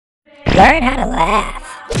Learn how to laugh.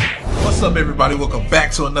 What's up, everybody? Welcome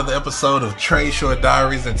back to another episode of Treys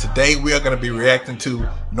Diaries, and today we are going to be reacting to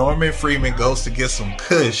Norman Freeman goes to get some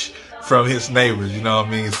Kush from his neighbors. You know what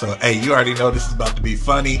I mean? So, hey, you already know this is about to be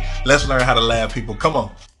funny. Let's learn how to laugh, people. Come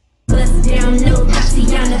on. Bust down, no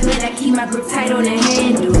Tatiana, but I keep my grip tight on the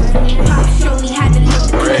handle. Pop, show me how to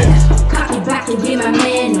look good. Cock it back and get my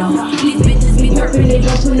man on. These bitches be turping, they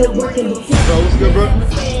don't put no work in the field. So what's good, bro?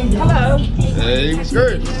 Hello. Hey, what's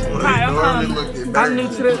good? Hi, I'm new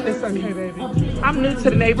to the. It's okay, baby. I'm new to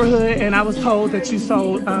the neighborhood, and I was told that you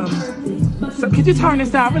sold. So could you turn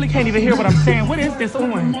this down? I really can't even hear what I'm saying. What is this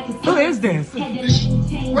on? Who is this?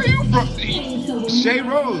 Where you from? Shay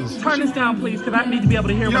Rose. Turn this down, please, because I need to be able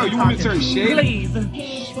to hear what I'm you talking. want me to turn Shay? Please.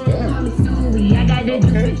 Okay.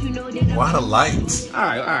 Why the lights? All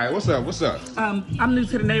right. What's up? I'm new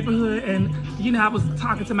to the neighborhood, and you know I was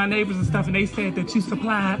talking to my neighbors and stuff, and they said that you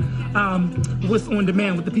supplied what's on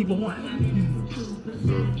demand what the people want.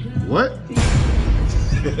 What?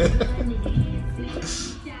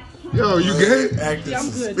 Yo, you gay? Acting Yeah, I'm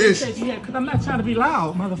good. They said suspicious. you had, because I'm not trying to be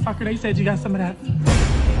loud, motherfucker. They said you got some of that.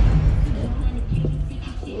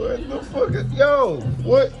 What the fuck? Yo,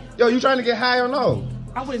 what? Yo, you trying to get high or no?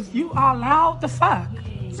 I went, you are loud the fuck.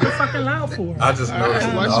 So fucking loud for. I just noticed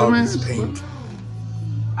Alright, all what's this your pink.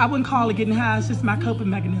 I wouldn't call it getting high. It's just my coping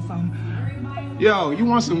mechanism. Yo, you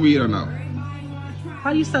want some weed or no?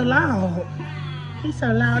 Why you so loud? He's so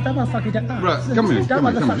loud. That motherfucker. Bro, come here. Come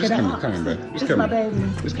here, baby. It's my baby.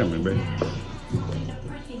 Just come here, baby.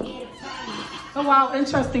 Oh wow,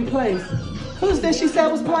 interesting place. Who's this? She said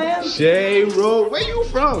was playing. Shay Rose. Where you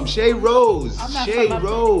from? Shay Rose. I'm not Shay from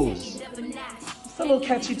Rose. It's a little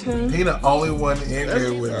catchy tune. He the only one in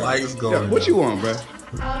there with lights going. Yo, what you want, bro?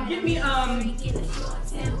 Give me I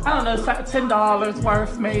don't know, $10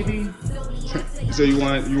 worth maybe. So you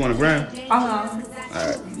want a gram? Uh-huh.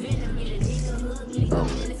 Alright.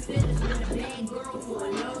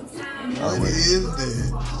 What is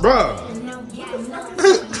this? Bro.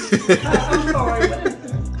 I'm sorry.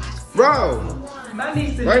 Bro. My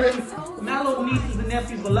nieces, Right my little nieces and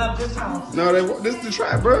nephews will love this house. No, this is the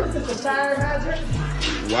trap, bro. This is a fire hydrant.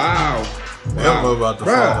 Wow. I'm about to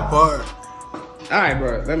fall apart. Alright,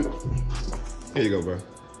 bro. Here you go, bro.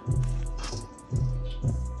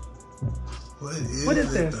 What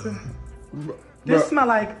is this? Bro, This smell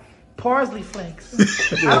like parsley flakes.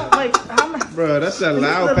 I don't like. How much? bro, that's that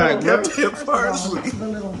loud pack, bro. What Get parsley.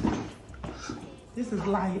 This is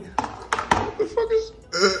light. the fuck is...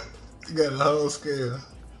 You got a whole scale.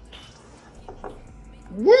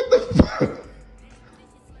 What the fuck?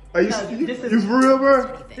 Are you, No, this is- you for real,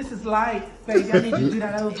 bro? This is light, baby. I need you to do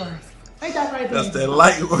that over. Ain't that right, baby? That's that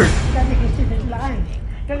light work. That nigga shit is light.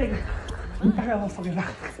 That nigga. That motherfucking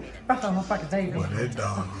light. That's a motherfucking baby. Boy, that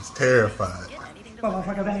dog is terrified.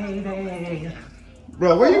 Motherfucking baby.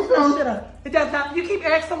 Bro, where you from? Shut up. It does not. You keep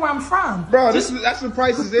asking where I'm from. Bro, that's the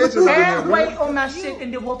prices is around here, And wait bro. on my shit,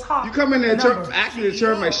 and then we'll talk. You come in there Number. actually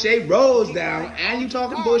turn my Shay Rose down, and you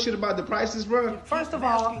talking bullshit about the prices, bro? First of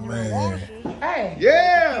all, Man. hey.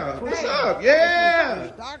 Yeah, what's up? Yeah,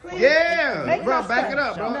 yeah, Make bro, my back stuff. it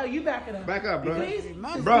up, bro. No, you back it up. Back up, bro. Please?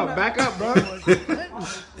 Bro, back up, bro. It's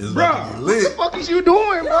Bro, about to get what the lit. fuck is you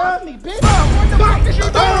doing, bro? Trust me, bitch. What the fuck is you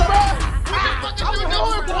doing, bro? What the fuck is you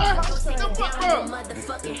doing, bro? The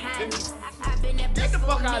fuck, bro? Get the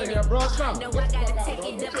fuck out of here, bro. Come. Get the fuck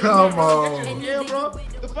out, bro. Come on. Yeah, bro.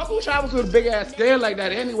 The fuck who travels with a big ass scale like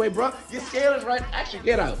that anyway, bro? Your scale is right. Actually,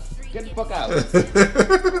 get out. Get the fuck out.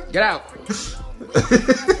 Get out. I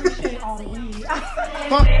appreciate all the weed.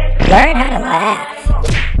 Fuck. Learn how to laugh.